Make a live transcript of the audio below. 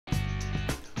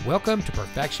Welcome to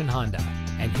Perfection Honda,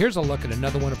 and here's a look at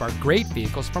another one of our great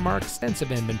vehicles from our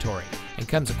extensive inventory, and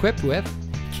comes equipped with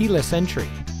keyless entry,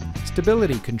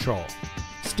 stability control,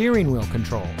 steering wheel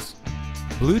controls,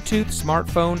 Bluetooth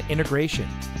smartphone integration,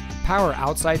 power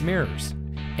outside mirrors,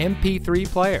 MP3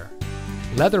 player,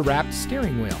 leather-wrapped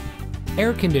steering wheel,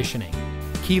 air conditioning,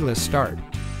 keyless start,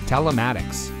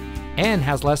 telematics, and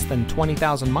has less than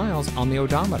 20,000 miles on the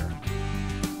odometer.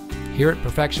 Here at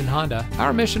Perfection Honda,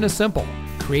 our mission is simple: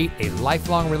 create a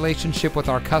lifelong relationship with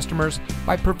our customers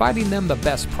by providing them the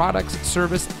best products,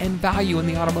 service, and value in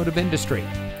the automotive industry.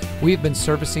 We have been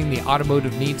servicing the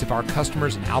automotive needs of our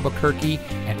customers in Albuquerque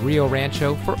and Rio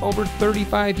Rancho for over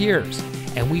 35 years,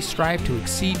 and we strive to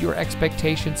exceed your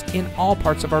expectations in all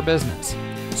parts of our business.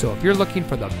 So if you're looking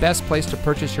for the best place to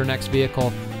purchase your next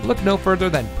vehicle, look no further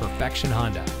than Perfection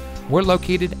Honda. We're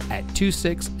located at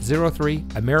 2603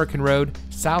 American Road,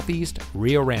 Southeast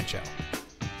Rio Rancho.